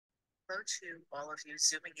hello to all of you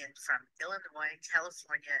zooming in from Illinois,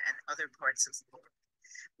 California, and other parts of the world.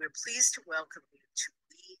 We're pleased to welcome you to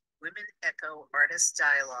the Women Echo Artist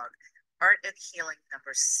Dialogue, Art and Healing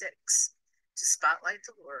number 6, to spotlight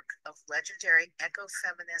the work of legendary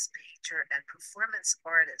ecofeminist painter and performance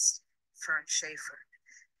artist Fern Shaffer,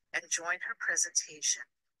 and join her presentation,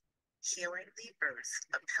 Healing the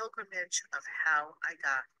Earth, a pilgrimage of how I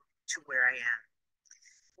got to where I am.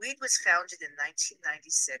 WEED was founded in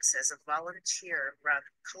 1996 as a volunteer-run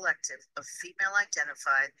collective of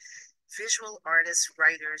female-identified visual artists,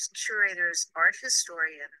 writers, curators, art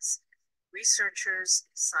historians, researchers,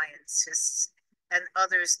 scientists, and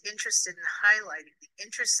others interested in highlighting the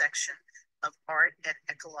intersection of art and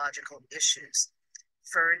ecological issues.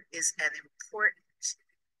 Fern is an important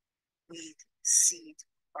WEED seed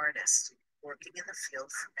artist working in the field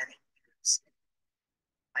for many years.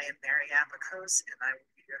 I am Mary Apicos, and I will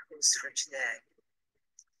be your host for today.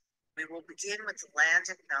 We will begin with the land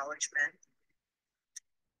acknowledgement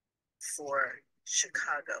for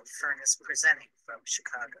Chicago. Fern is presenting from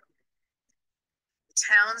Chicago. The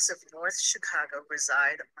towns of North Chicago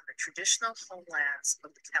reside on the traditional homelands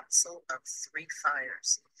of the Council of Three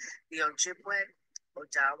Fires, the Ojibwe,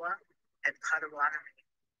 Odawa, and Potawatomi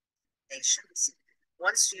nations,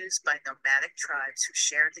 once used by nomadic tribes who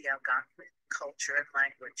shared the Algonquin culture and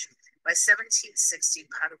language. By 1760,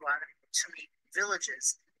 Potawatomi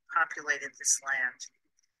villages populated this land.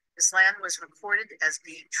 This land was recorded as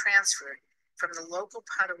being transferred from the local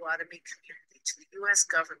Potawatomi community to the U.S.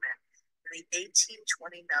 government in the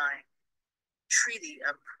 1829 Treaty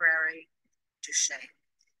of Prairie du Chien.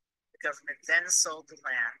 The government then sold the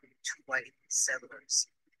land to white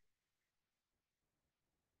settlers.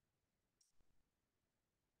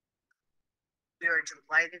 We are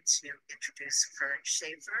delighted to introduce Fern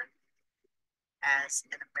Shaffer as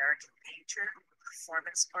an American painter,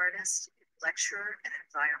 performance artist, lecturer, and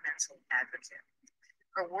environmental advocate.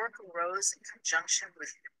 Her work arose in conjunction with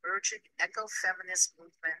an emerging ecofeminist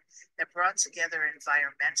movement that brought together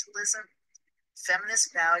environmentalism,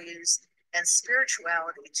 feminist values, and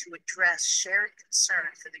spirituality to address shared concern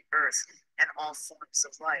for the earth and all forms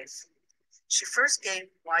of life. She first gained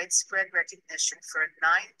widespread recognition for a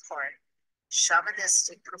 9-part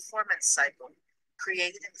shamanistic performance cycle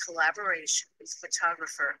created in collaboration with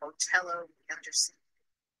photographer Othello Anderson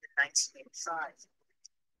in 1985.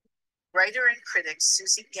 Writer and critic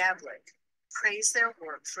Suzi Gablik praised their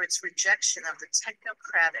work for its rejection of the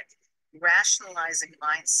technocratic, rationalizing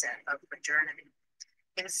mindset of modernity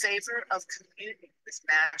in favor of communing with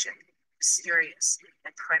magic, mysterious,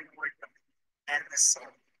 and primordial, and the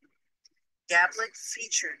soul. Gablik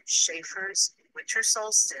featured Shaffer's Winter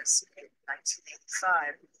Solstice in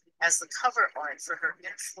 1985 as the cover art for her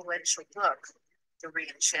influential book, The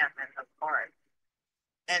Reenchantment of Art,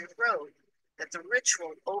 and wrote that the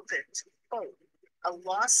ritual opened, quote, a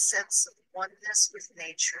lost sense of oneness with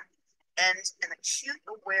nature and an acute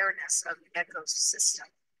awareness of the ecosystem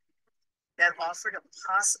that offered a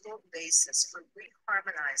possible basis for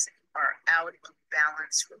reharmonizing our out of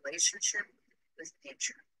balance relationship with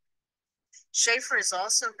nature. Shaffer is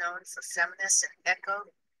also known for feminist and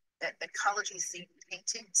ecology-themed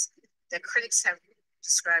paintings that critics have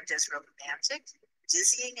described as romantic,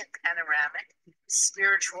 dizzying and panoramic,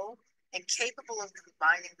 spiritual, and capable of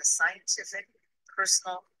combining the scientific,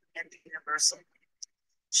 personal, and universal.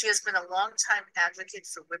 She has been a longtime advocate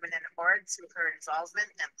for women in art through her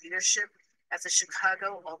involvement and leadership at the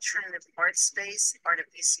Chicago Alternative Art Space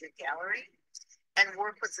Artemisia Gallery, and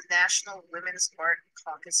work with the National Women's Art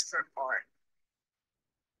Caucus for Art.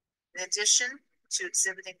 In addition to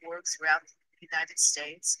exhibiting work throughout the United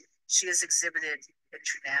States, she has exhibited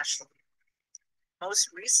internationally. Most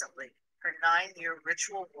recently, her 9-year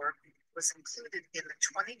ritual work was included in the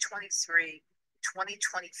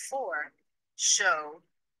 2023-2024 show,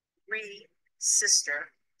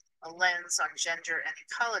 Sister, a lens on gender and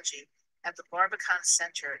ecology at the Barbican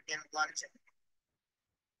Centre in London.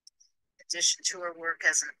 In addition to her work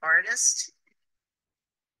as an artist,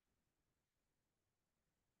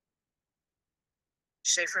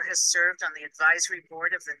 Shaffer has served on the advisory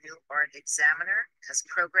board of the New Art Examiner as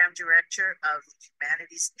program director of the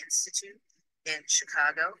Humanities Institute in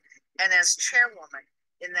Chicago and as chairwoman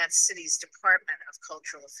in that city's Department of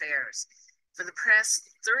Cultural Affairs. For the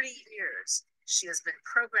past 30 years, she has been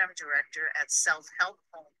program director at Self-Help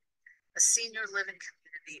Home, a senior living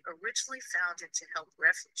community originally founded to help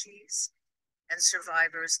refugees and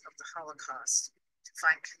survivors of the Holocaust to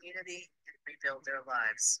find community and rebuild their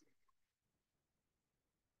lives.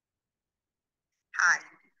 Hi,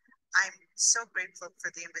 I'm so grateful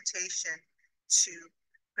for the invitation to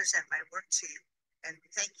present my work to you, and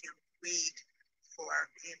thank you read for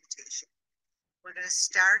the invitation. We're going to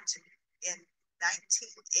start in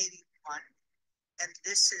 1981, and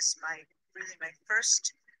this is really my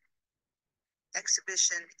first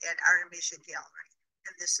exhibition at Artemisia Gallery,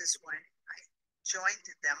 and this is when I joined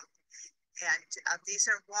them. And these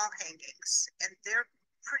are wall hangings, and they're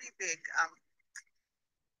pretty big,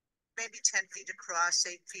 maybe 10 feet across,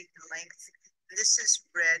 8 feet in length. This is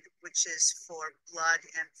red, which is for blood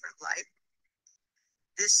and for life.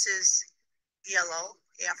 This is yellow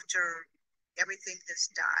after everything has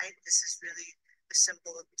died. This is really a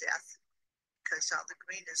symbol of death because all the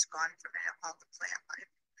green is gone from all the plant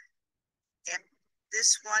life. And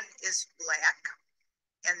this one is black,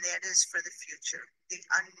 and that is for the future, the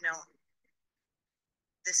unknown.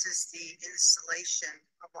 This is the installation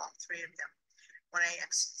of all three of them. When I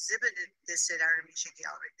exhibited this at Artemisia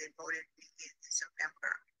Gallery, they voted me in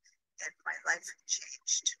November, and my life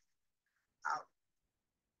changed.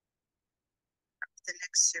 The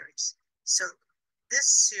next series. So this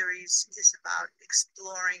series is about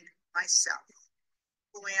exploring myself.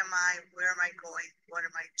 Who am I? Where am I going? What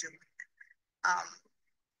am I doing?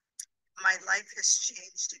 My life has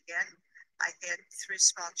changed again. I had 3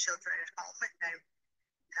 small children at home, and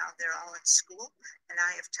now they're all in school, and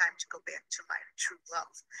I have time to go back to my true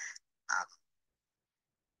love.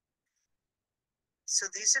 So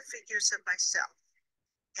these are figures of myself,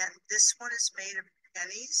 and this one is made of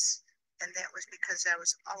pennies, and that was because I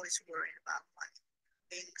was always worried about money.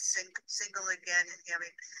 Being single again and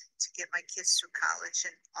having to get my kids through college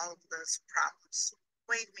and all of those problems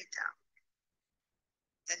weighed me down.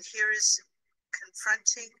 And here is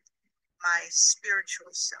confronting my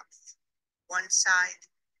spiritual self, one side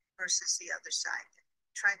versus the other side,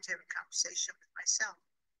 trying to have a conversation with myself.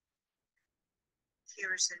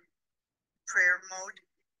 Here is in prayer mode,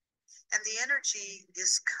 and the energy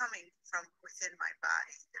is coming from within my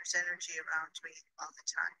body. There's energy around me all the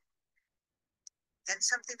time. And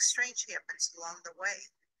something strange happens along the way.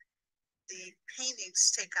 The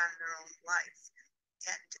paintings take on their own life,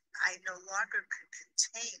 and I no longer could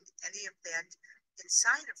contain any of that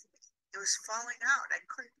inside of me. It was falling out. I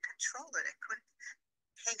couldn't control it. I couldn't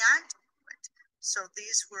hang on to it. So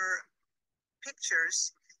these were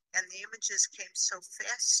pictures, and the images came so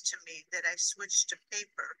fast to me that I switched to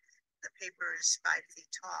paper. The paper is 5 feet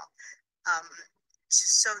tall,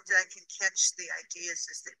 so that I can catch the ideas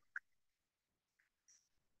as they.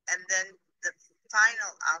 And then the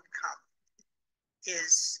final outcome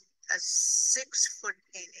is a 6-foot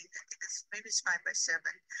painting. I think maybe it's 5 by 7,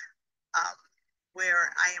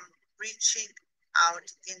 where I am reaching out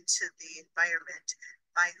into the environment.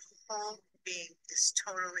 My whole being is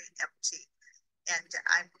totally empty, and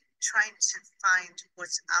I'm trying to find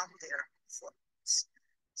what's out there for us.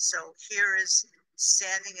 So here is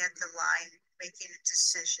standing at the line, making a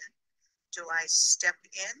decision. Do I step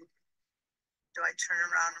in? Do I turn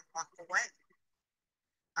around and walk away?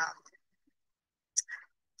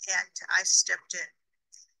 And I stepped in.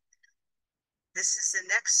 This is the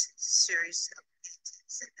next series of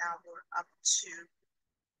paintings, and now we're up to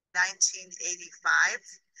 1985.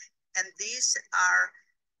 And these are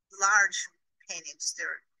large paintings.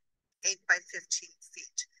 They're 8 by 15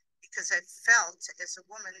 feet, because I felt as a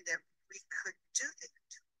woman that we could do that.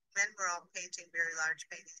 Men were all painting very large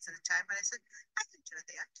paintings at the time, and I said, I can do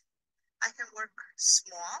that. I can work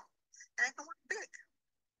small, and I can work big.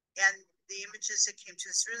 And the images that came to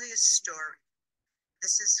us really a story.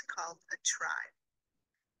 This is called A Tribe.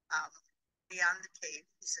 Beyond the Cave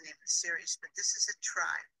is the name of the series, but this is a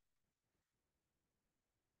tribe.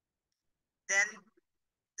 Then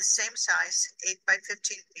the same size, 8 by 15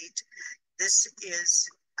 feet. This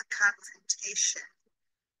is a confrontation.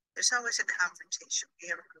 There's always a confrontation.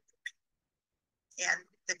 We have a group of people, and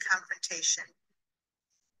the confrontation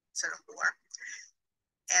is a war.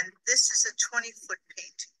 And this is a 20-foot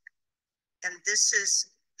painting. And this is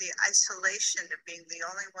the isolation of being the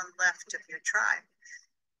only one left of your tribe.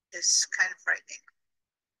 Is kind of frightening.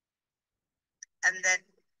 And then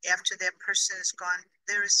after that person is gone,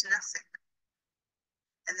 there is nothing.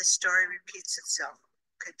 And the story repeats itself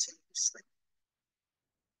continuously.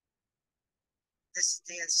 This is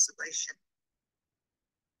the installation.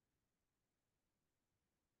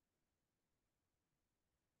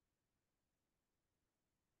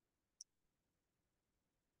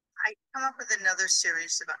 I come up with another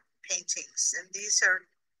series of paintings, and these are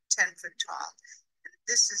 10 foot tall. And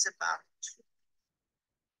this is about,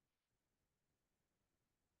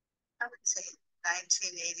 I would say,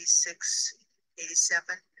 1986,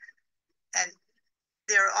 87. And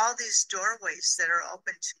there are all these doorways that are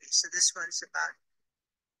open to me. So this one's about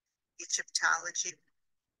Egyptology.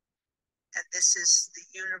 And this is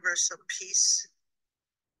the universal peace,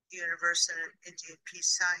 universal Indian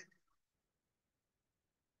peace sign.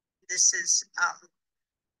 This is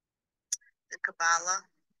the Kabbalah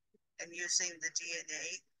and using the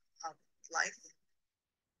DNA of life.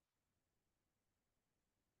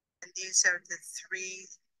 And these are the three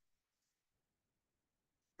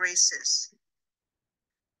races.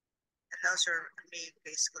 And those are me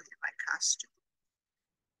basically in my costume.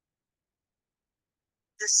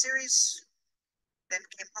 The series then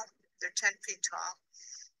came home. They're 10 feet tall,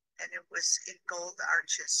 and it was in gold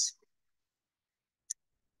arches.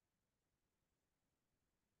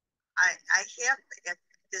 I have, at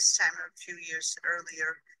this time a few years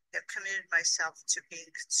earlier, have committed myself to being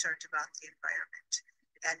concerned about the environment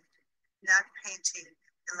and not painting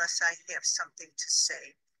unless I have something to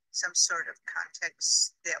say, some sort of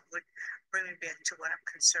context that would bring me back to what I'm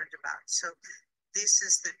concerned about. So this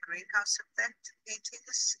is the greenhouse effect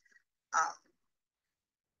paintings.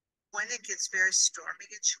 When it gets very stormy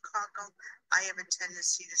in Chicago, I have a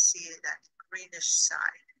tendency to see that greenish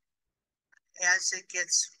side. As it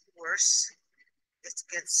gets worse, it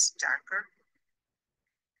gets darker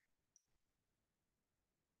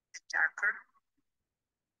and darker.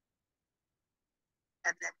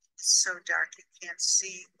 And then it's so dark you can't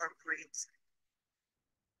see or breathe.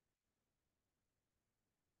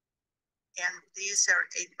 And these are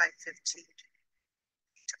 8 by 15.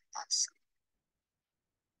 Awesome.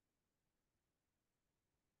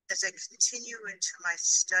 As I continue into my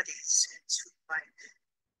studies, into my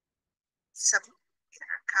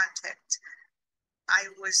sub-inner contact, I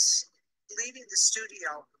was leaving the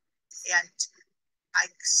studio and I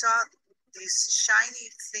saw these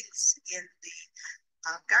shiny things in the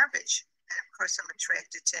garbage. And of course, I'm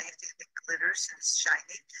attracted to anything that glitters and is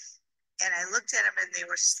shiny. And I looked at them and they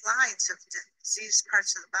were slides of diseased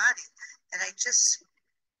parts of the body. And I just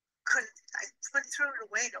couldn't, I threw it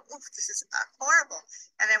away and go, oh, this is horrible.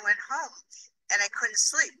 And I went home and I couldn't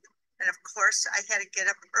sleep. And of course, I had to get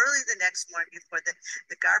up early the next morning before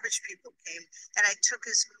the garbage people came. And I took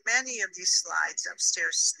as many of these slides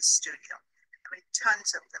upstairs to the studio. I mean,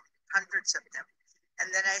 tons of them, hundreds of them.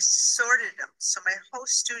 And then I sorted them. So my whole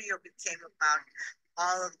studio became about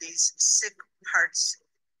all of these sick parts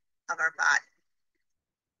of our body.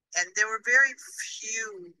 And there were very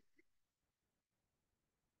few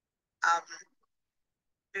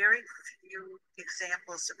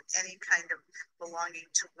examples of any kind of belonging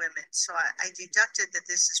to women. So I deducted that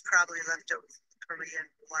this is probably left over from the Korean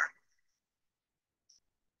War.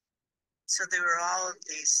 So there were all of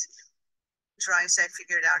these drawings. I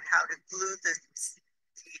figured out how to glue the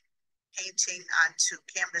painting onto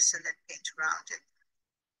canvas and then paint around it.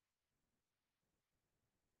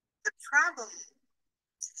 The problem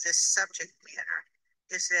with this subject matter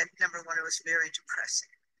is that number one, it was very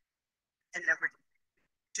depressing. And number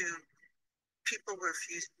two, people were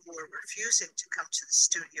refusing to come to the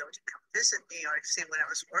studio to come visit me or see what I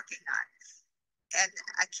was working on. And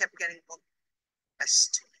I kept getting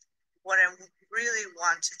depressed. What I really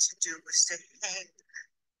wanted to do was to hang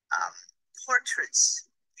portraits,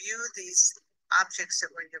 view these objects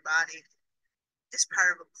that were in your body as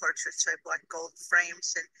part of a portrait. So I bought gold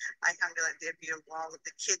frames and I hung it like there'd be a wall of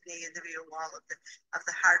the kidney and there'd be a wall of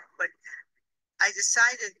the heart. But I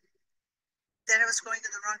decided that I was going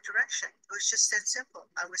in the wrong direction. It was just that simple.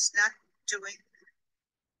 I was not doing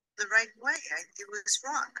the right way. It was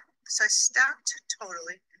wrong. So I stopped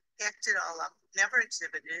totally, packed it all up, never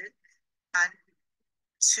exhibited it, on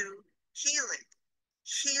to healing.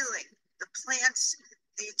 Healing. The plants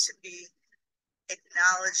need to be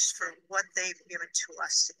acknowledged for what they've given to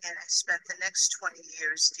us. And I spent the next 20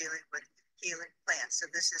 years dealing with healing plants. So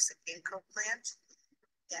this is the ginkgo plant.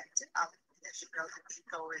 And as you know, the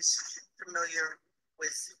ginkgo is familiar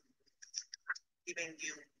with giving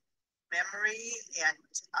you memory and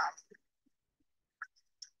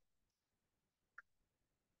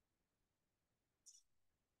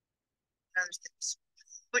other things,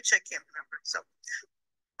 which I can't remember. So,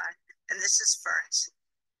 and this is ferns.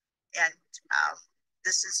 And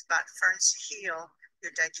this is about ferns heal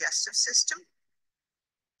your digestive system.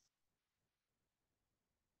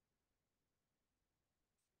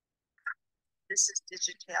 This is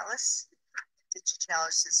digitalis.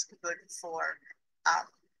 Digitalis is good for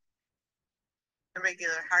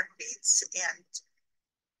irregular heartbeats and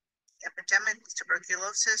epidemic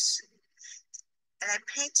tuberculosis. And I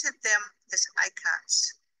painted them as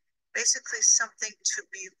icons, basically something to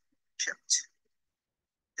be worshipped.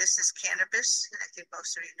 This is cannabis, and I think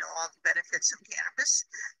most of you know all the benefits of cannabis.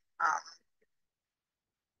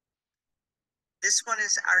 This one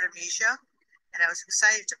is Artemisia, and I was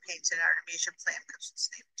excited to paint an Artemisia plant because it's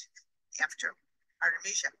named after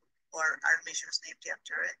Artemisia, or Artemisia was named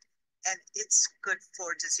after it. And it's good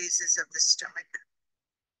for diseases of the stomach.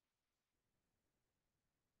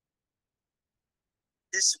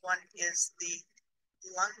 This one is the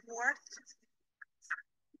lungwort,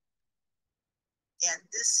 and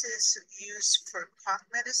this is used for cough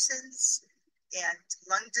medicines and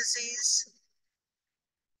lung disease.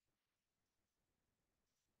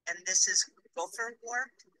 And this is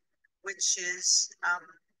gopherwort, which is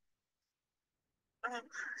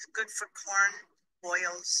good for corn,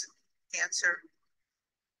 boils, cancer.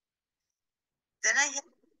 Then I had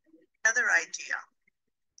another idea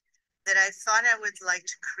that I thought I would like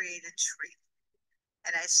to create a tree.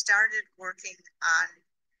 And I started working on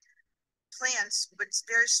plants, but it's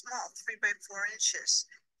very small, 3 by 4 inches.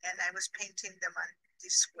 And I was painting them on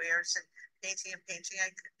these squares and painting and painting. I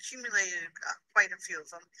accumulated quite a few of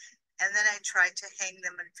them. And then I tried to hang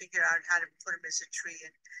them and figure out how to put them as a tree.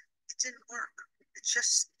 And it didn't work. It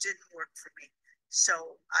just didn't work for me.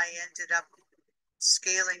 So I ended up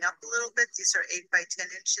scaling up a little bit. These are 8 by 10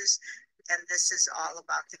 inches. And this is all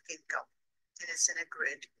about the ginkgo. And it's in a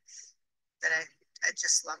grid that I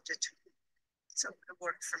just loved it. So it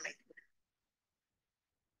worked for me.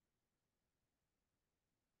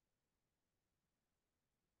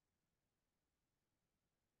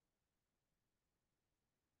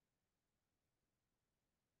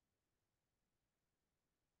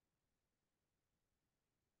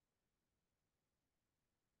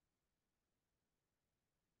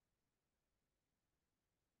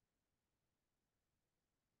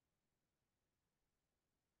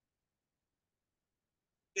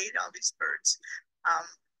 Ate all these birds.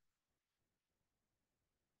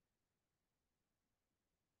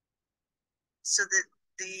 So the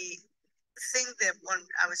thing that when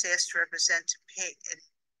I was asked to represent and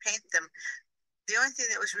paint them, the only thing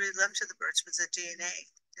that was really left to the birds was the DNA.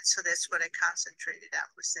 And so that's what I concentrated on,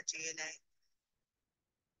 was the DNA.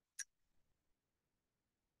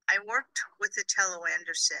 I worked with Othello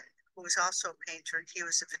Anderson, who was also a painter, and he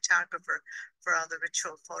was a photographer for all the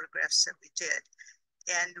ritual photographs that we did.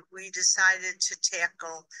 And we decided to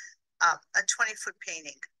tackle a 20-foot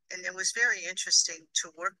painting. And it was very interesting to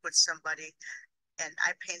work with somebody, and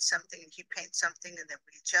I paint something and he paints something, and then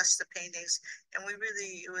we adjust the paintings. And we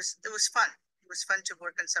really, it was fun. It was fun to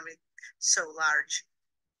work on something so large.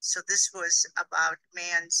 So this was about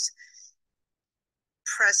man's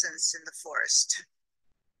presence in the forest.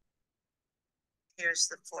 Here's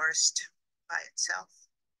the forest by itself.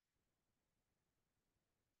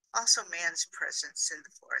 Also, man's presence in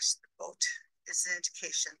the forest. The boat is an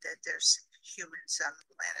indication that there's humans on the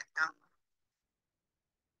planet now.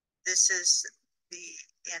 This is the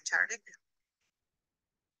Antarctic.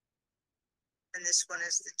 And this one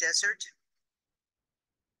is the desert.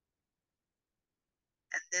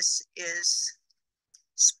 And this is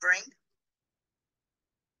spring.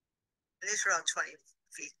 And these are all 20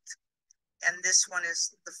 feet. And this one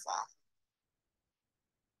is the fall.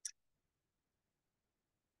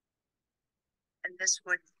 And this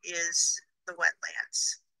one is the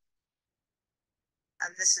wetlands.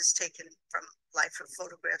 And this is taken from life of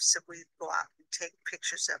photographs that we go out and take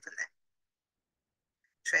pictures of and then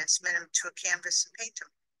transmit them to a canvas and paint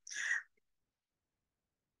them.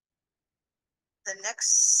 The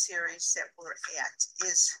next series that we're at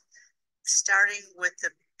is starting with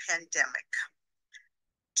the pandemic.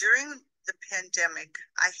 During the pandemic,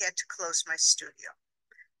 I had to close my studio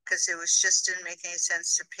because it was just didn't make any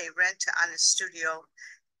sense to pay rent on a studio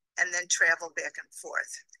and then travel back and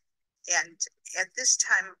forth. And at this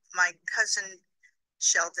time, my cousin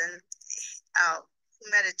Sheldon, who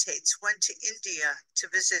meditates, went to India to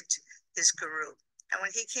visit his guru. And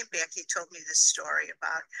when he came back, he told me this story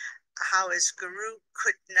about how his guru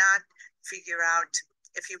could not figure out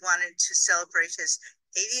if he wanted to celebrate his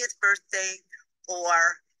 80th birthday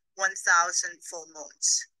or 1,000 full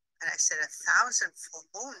moons. And I said, 1,000 full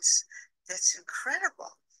moons? That's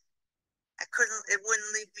incredible. It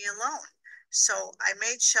wouldn't leave me alone. So I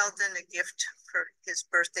made Sheldon a gift for his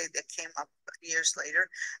birthday that came up years later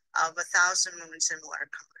of 1,000 moons in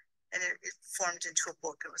watercolor. And it formed into a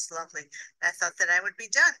book. It was lovely. And I thought that I would be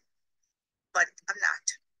done, but I'm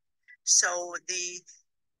not. So the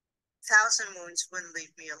 1,000 moons wouldn't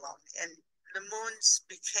leave me alone. And the moons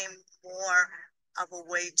became more of a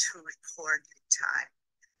way to record time.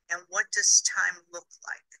 And what does time look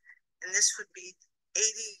like? And this would be 80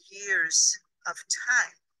 years of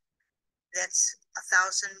time. That's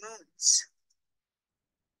 1,000 moons.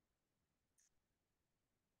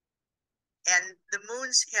 And the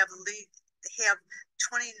moons have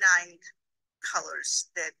 29 colors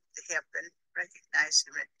that have been recognized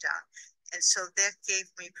and written down. And so that gave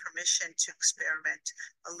me permission to experiment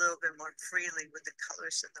a little bit more freely with the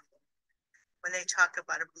colors of the moon. When they talk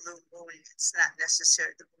about a blue moon, it's not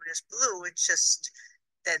necessarily the moon is blue, it's just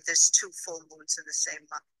that there's two full moons in the same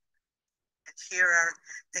month. And here are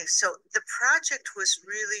things. So the project was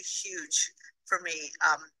really huge for me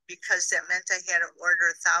because that meant I had to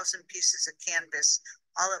order 1,000 pieces of canvas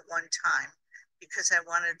all at one time because I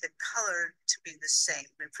wanted the color to be the same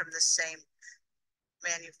and from the same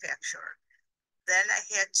manufacturer. Then I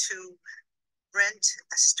had to rent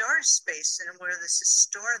a storage space and where this is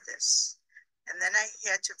store this. And then I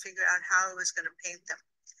had to figure out how I was going to paint them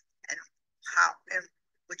and how and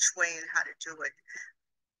which way and how to do it.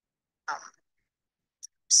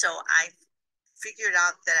 So I figured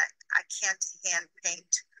out that I can't hand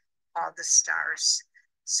paint all the stars.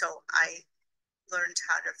 So I learned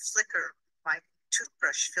how to flicker my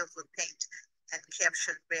toothbrush filled with paint and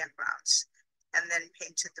capture the backgrounds and then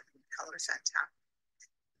painted the colors on top.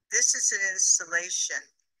 This is an installation,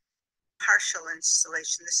 partial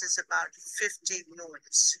installation. This is about 50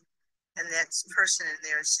 moons. And that person in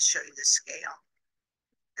there is to show you the scale.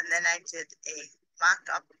 And then I did a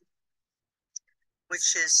mock-up,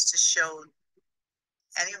 which is to show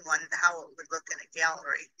anyone how it would look in a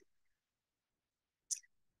gallery.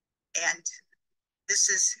 And this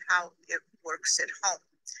is how it works at home.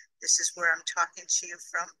 This is where I'm talking to you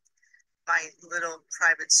from my little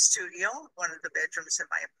private studio, one of the bedrooms in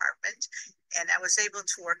my apartment. And I was able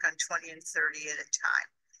to work on 20 and 30 at a time.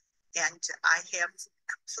 And I have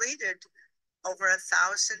completed over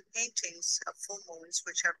 1,000 paintings of full moons,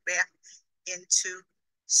 which are back into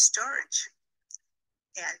storage.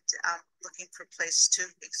 And I'm looking for a place to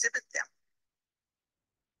exhibit them.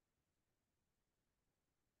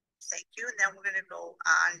 Thank you. And then we're going to go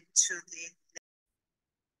on to the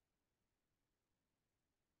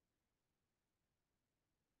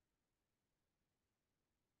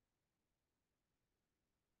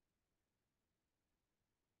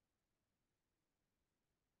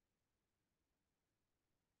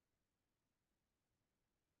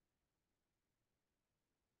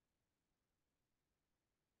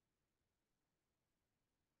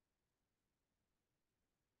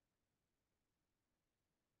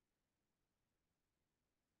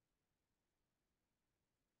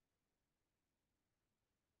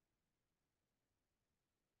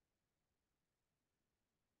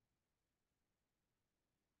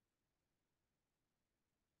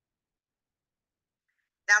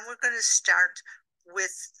now we're going to start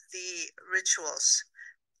with the rituals.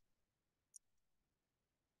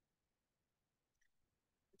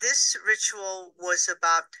 This ritual was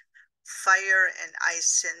about fire and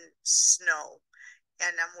ice and snow,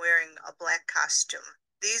 and I'm wearing a black costume.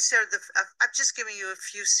 These are I'm just giving you a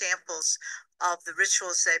few samples of the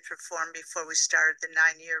rituals I performed before we started the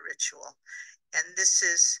 9-year ritual. And this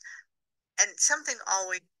is, and something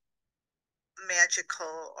always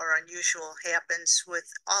magical or unusual happens with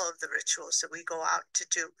all of the rituals that we go out to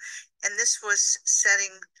do. And this was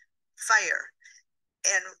setting fire.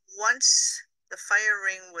 And once the fire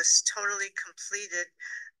ring was totally completed,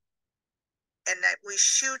 and that we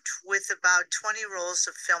shoot with about 20 rolls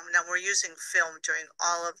of film. Now we're using film during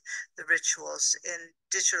all of the rituals, and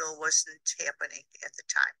digital wasn't happening at the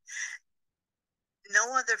time.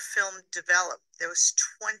 No other film developed. There was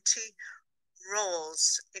 20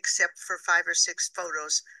 rolls except for 5 or 6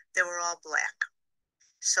 photos. They were all black.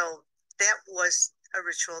 So that was a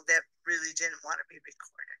ritual that really didn't want to be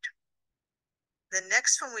recorded. The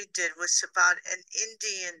next one we did was about an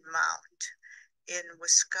Indian mound in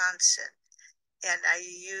Wisconsin. And I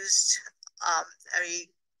used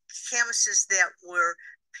canvases that were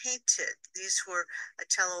painted. These were,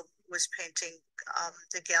 Othello was painting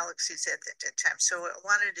the galaxies at that time. So I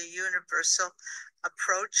wanted a universal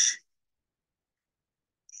approach.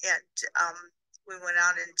 And we went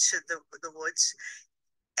out into the woods.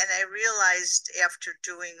 And I realized after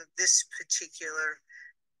doing this particular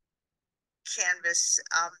canvas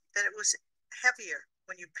that it was heavier.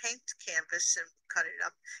 When you paint canvas and cut it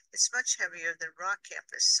up, it's much heavier than raw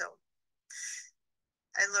canvas. So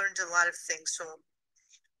I learned a lot of things.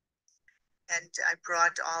 And I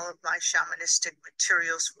brought all of my shamanistic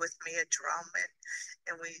materials with me, a drum,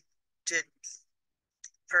 and we did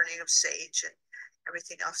burning of sage and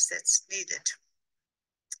everything else that's needed.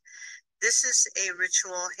 This is a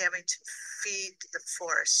ritual having to feed the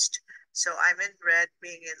forest. So I'm in red,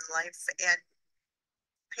 being in life, and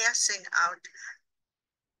passing out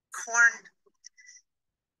corn,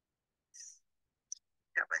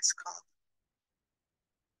 what it's called.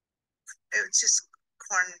 It was just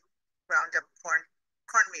corn, ground up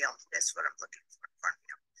cornmeal. That's what I'm looking for,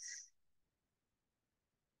 cornmeal.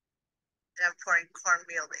 I'm pouring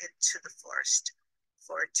cornmeal into the forest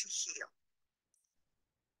for it to heal.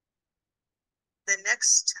 The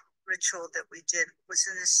next ritual that we did was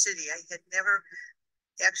in the city. I had never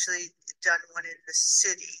actually done one in the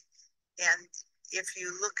city. And if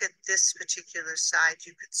you look at this particular side,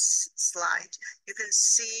 you could slide. You can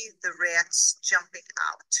see the rats jumping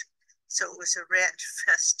out. So it was a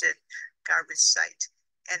rat-infested garbage site.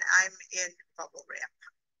 And I'm in bubble wrap.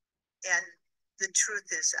 And the truth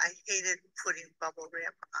is, I hated putting bubble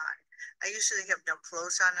wrap on. I usually have no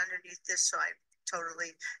clothes on underneath this, so I'm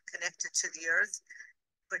totally connected to the earth.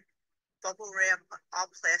 But bubble wrap, all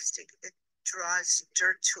plastic, it draws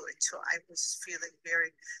dirt to it. So I was feeling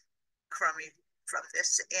very crummy from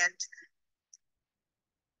this. And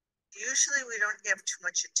usually we don't have too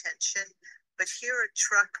much attention, but here a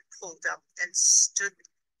truck pulled up and stood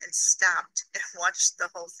and stopped and watched the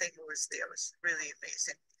whole thing. Was there. It was really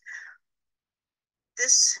amazing.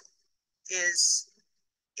 This is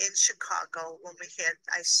in Chicago when we had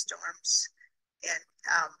ice storms.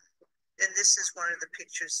 And this is one of the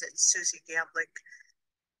pictures that Suzi Gablik,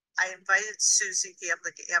 I invited Suzi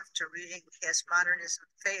Gablik after reading Has Modernism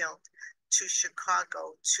Failed to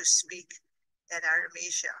Chicago to speak at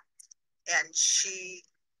Artemisia. And she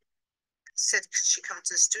said, could she come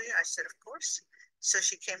to the studio? I said, of course. So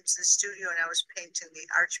she came to the studio and I was painting the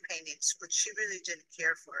arch paintings, which she really didn't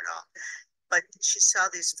care for at all. But she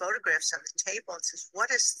saw these photographs on the table and says,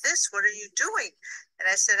 what is this? What are you doing? And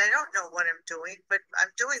I said, I don't know what I'm doing, but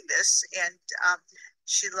I'm doing this. And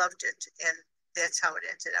she loved it. And that's how it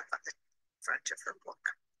ended up on the front of her book.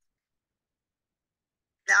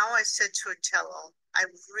 Now I said to Othello, I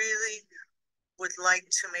really would like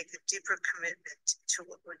to make a deeper commitment to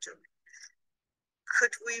what we're doing.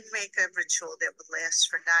 Could we make a ritual that would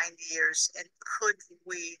last for 9 years? And could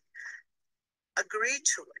we agree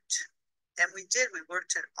to it? And we did. We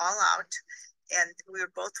worked it all out. And we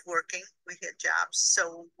were both working. We had jobs.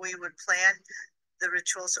 So we would plan the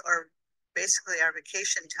rituals, or basically our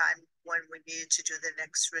vacation time, when we needed to do the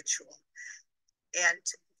next ritual. And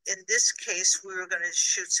in this case, we were going to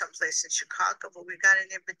shoot someplace in Chicago, but we got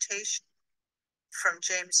an invitation from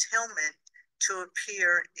James Hillman to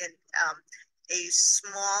appear in a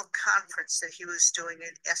small conference that he was doing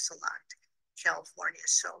in Esalen, California.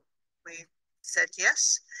 So we said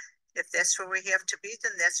yes. If that's where we have to be,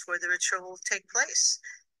 then that's where the ritual will take place.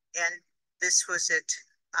 And this was it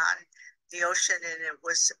on the ocean, and it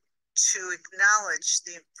was to acknowledge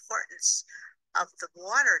the importance of the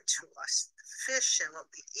water to us, the fish and what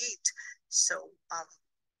we eat. So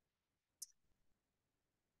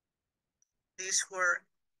these were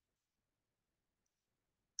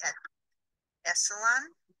at Esalen.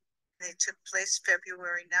 They took place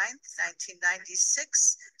February 9th,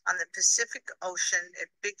 1996 on the Pacific Ocean at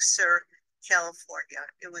Big Sur, California.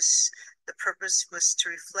 The purpose was to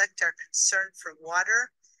reflect our concern for water,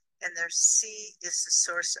 and their sea is the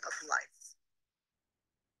source of life.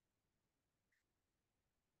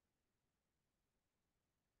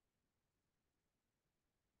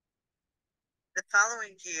 The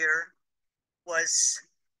following year was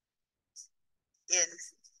in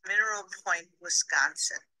Mineral Point,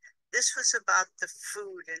 Wisconsin. This was about the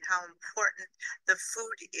food and how important the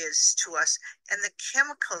food is to us and the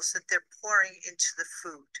chemicals that they're pouring into the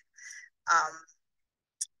food.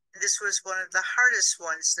 This was one of the hardest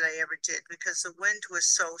ones that I ever did because the wind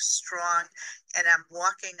was so strong and I'm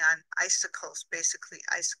walking on icicles, basically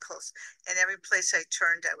icicles. And every place I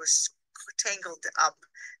turned, I was tangled up.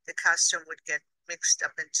 The costume would get mixed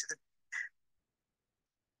up into the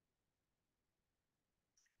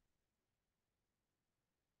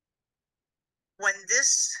When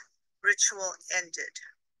this ritual ended,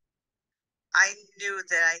 I knew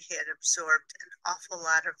that I had absorbed an awful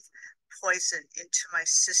lot of poison into my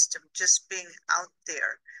system just being out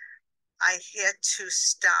there. I had to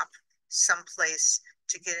stop someplace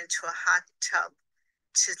to get into a hot tub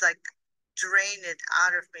to drain it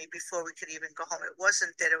out of me before we could even go home. It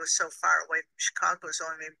wasn't that it was so far away. Chicago was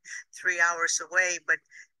only maybe 3 hours away, but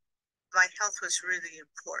my health was really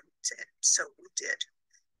important, and so we did.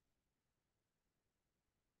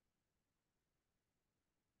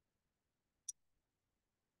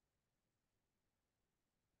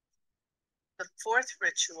 The fourth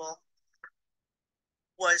ritual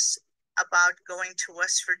was about going to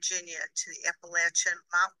West Virginia to the Appalachian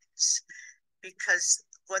Mountains, because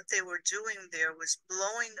what they were doing there was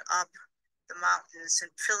blowing up the mountains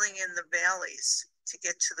and filling in the valleys to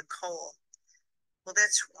get to the coal. Well,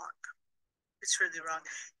 that's wrong. It's really wrong.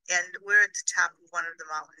 And we're at the top of one of the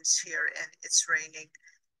mountains here, and it's raining.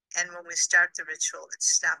 And when we start the ritual, it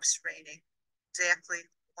stops raining exactly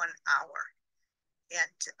 1 hour.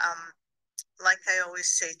 And like I always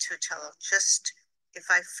say to Othello, just if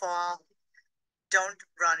I fall, don't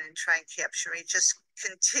run and try and capture me. Just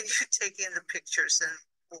continue taking the pictures and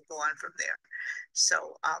we'll go on from there.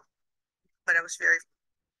 So, but I was very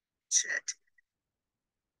fortunate.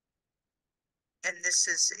 And this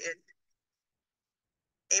is in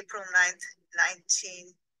April 9th,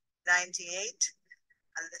 1998,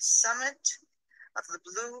 on the summit of the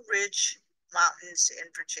Blue Ridge Mountains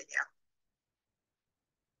in Virginia.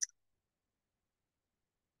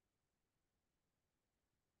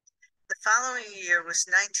 The following year was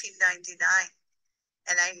 1999,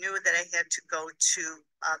 and I knew that I had to go to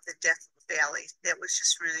the Death Valley. That was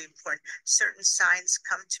just really important. Certain signs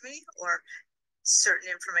come to me or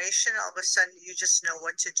certain information, all of a sudden you just know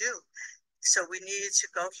what to do. So we needed to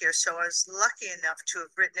go here. So I was lucky enough to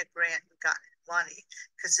have written a grant and gotten money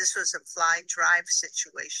because this was a fly drive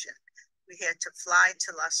situation. We had to fly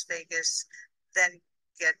to Las Vegas, then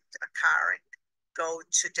get a car and go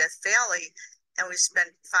to Death Valley. And we spent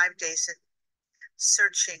 5 days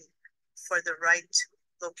searching for the right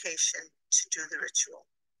location to do the ritual.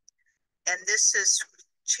 And this is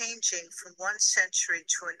changing from one century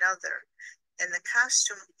to another. And the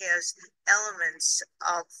costume has elements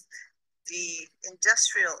of the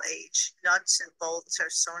industrial age. Nuts and bolts are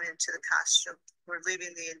sewn into the costume. We're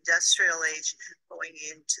leaving the industrial age, going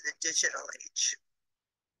into the digital age.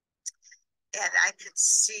 And I could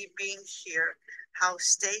see being here how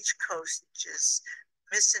stagecoaches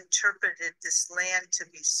misinterpreted this land to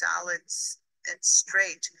be solid and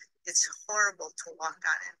straight. It's horrible to walk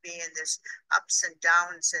on and be in. There's ups and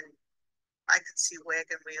downs, and I could see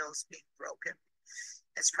wagon wheels being broken.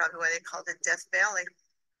 That's probably why they called it Death Valley.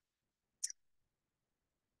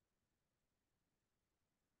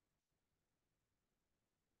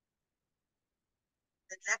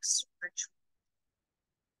 The next ritual.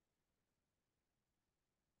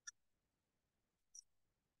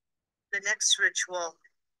 The next ritual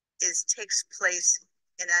takes place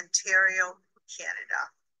in Ontario,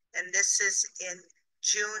 Canada, and this is in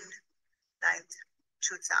June 9th,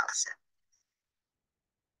 2000.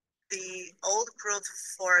 The old growth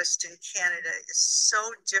forest in Canada is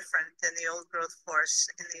so different than the old growth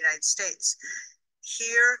forest in the United States.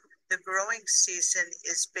 Here, the growing season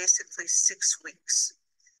is basically 6 weeks.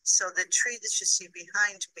 So the tree that you see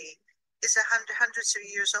behind me is hundreds of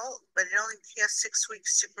years old, but it only has 6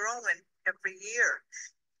 weeks to grow in every year.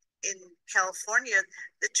 In California,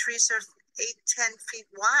 the trees are 8-10 feet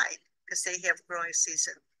wide because they have growing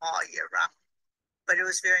season all year round. But it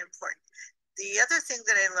was very important. The other thing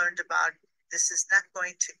that I learned about this is not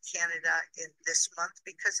going to Canada in this month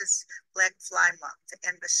because it's Black Fly Month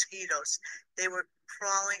and mosquitoes. They were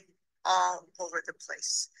crawling all over the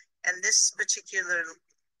place. And this particular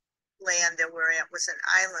land that we're at was an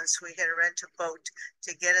island, so we had to rent a boat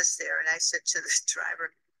to get us there. And I said to the driver,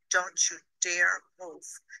 don't you dare move.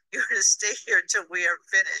 You're going to stay here till we are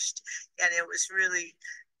finished. And it was really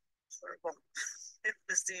horrible. It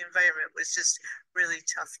was, the environment was just really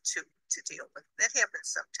tough to deal with. That happens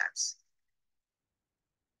sometimes.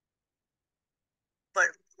 But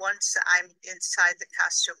once I'm inside the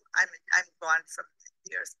costume, I'm gone from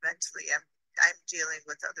the earth mentally. I'm dealing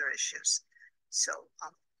with other issues. So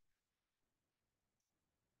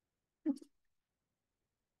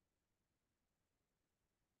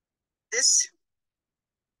this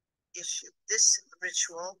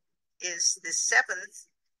ritual is the 7th,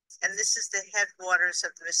 and this is the headwaters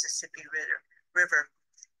of the Mississippi River.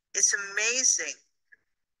 It's amazing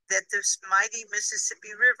that this mighty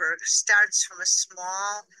Mississippi River starts from a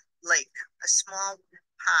small lake, a small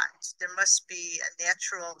pond. There must be a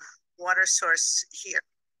natural water source here.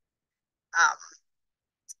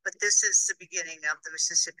 But this is the beginning of the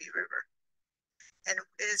Mississippi River. And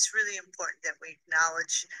it's really important that we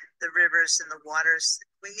acknowledge the rivers and the waters.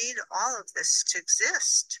 We need all of this to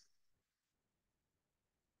exist.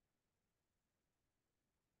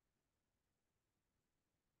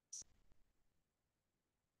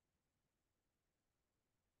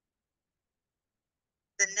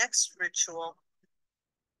 The next ritual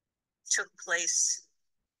took place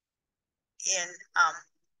in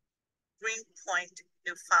Greenpoint,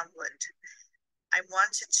 Newfoundland. I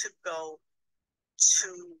wanted to go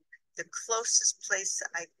to the closest place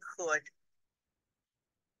I could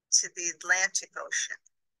to the Atlantic Ocean.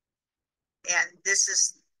 And this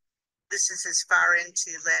is as far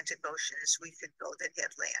into the Atlantic Ocean as we could go that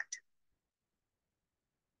had land.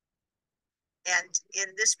 And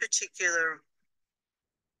in this particular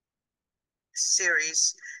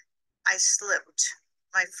series, I slipped.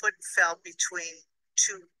 My foot fell between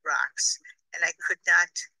 2 rocks and I could not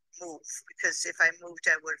move because if I moved,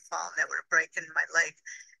 I would have fallen. That would have broken my leg.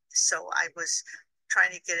 So I was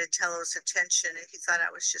trying to get Othello's attention, and he thought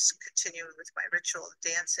I was just continuing with my ritual of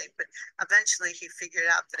dancing. But eventually he figured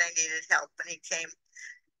out that I needed help, and he came,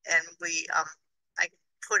 and I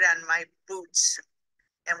put on my boots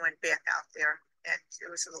and went back out there, and it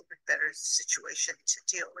was a little bit better situation to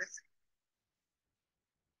deal with.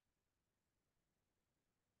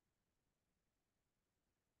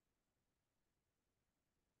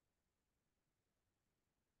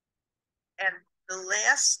 And the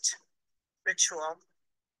last ritual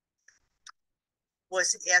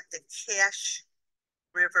was at the Cache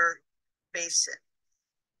River Basin.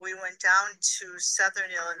 We went down to southern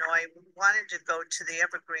Illinois. We wanted to go to the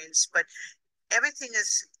Evergreens, but everything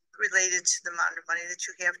is related to the amount of money that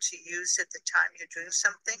you have to use at the time you're doing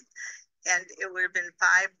something. And it would have been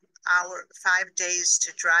 5 days to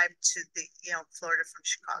drive to the, Florida from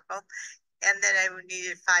Chicago. And then I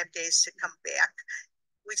needed 5 days to come back.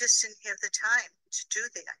 We just didn't have the time to do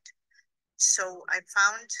that. So I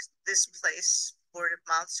found this place, word of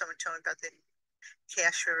mouth, someone told me about the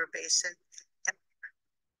Cache River Basin.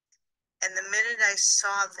 And the minute I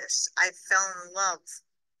saw this, I fell in love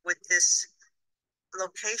with this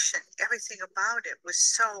location. Everything about it was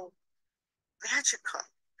so magical.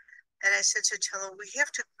 And I said to Tello, we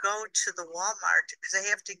have to go to the Walmart because I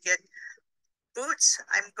have to get boots.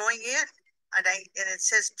 I'm going in. And it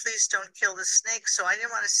says, please don't kill the snake. So I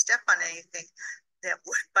didn't want to step on anything that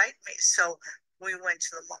would bite me. So we went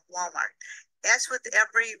to the Walmart. As with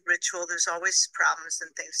every ritual, there's always problems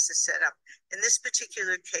and things to set up. In this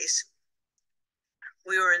particular case,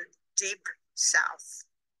 we were in deep south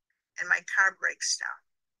and my car breaks down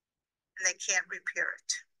and they can't repair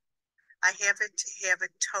it. I have it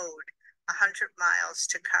towed 100 miles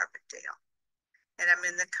to Carbondale, and I'm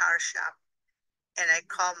in the car shop, and I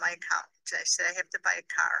call my accountant. I said, I have to buy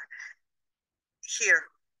a car. Here,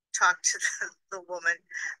 talk to the woman,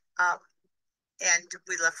 and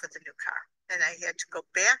we left with a new car. And I had to go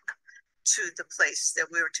back to the place that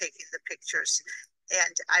we were taking the pictures,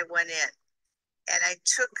 and I went in, and I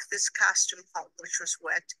took this costume home, which was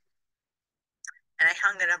wet, and I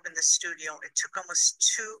hung it up in the studio. It took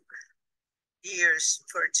almost 2 years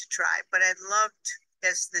for it to dry, but I loved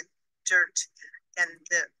as the dirt and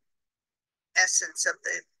the essence of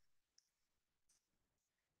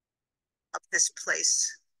this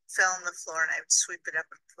place fell on the floor, and I would sweep it up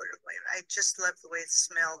and put it away. I just loved the way it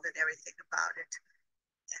smelled and everything about it.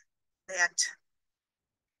 And that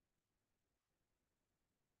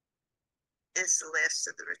is the last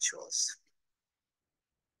of the rituals.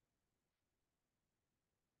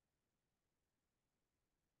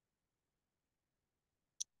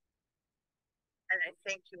 And I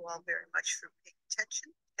thank you all very much for paying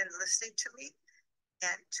attention and listening to me.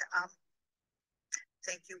 And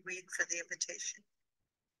thank you, Reed, for the invitation.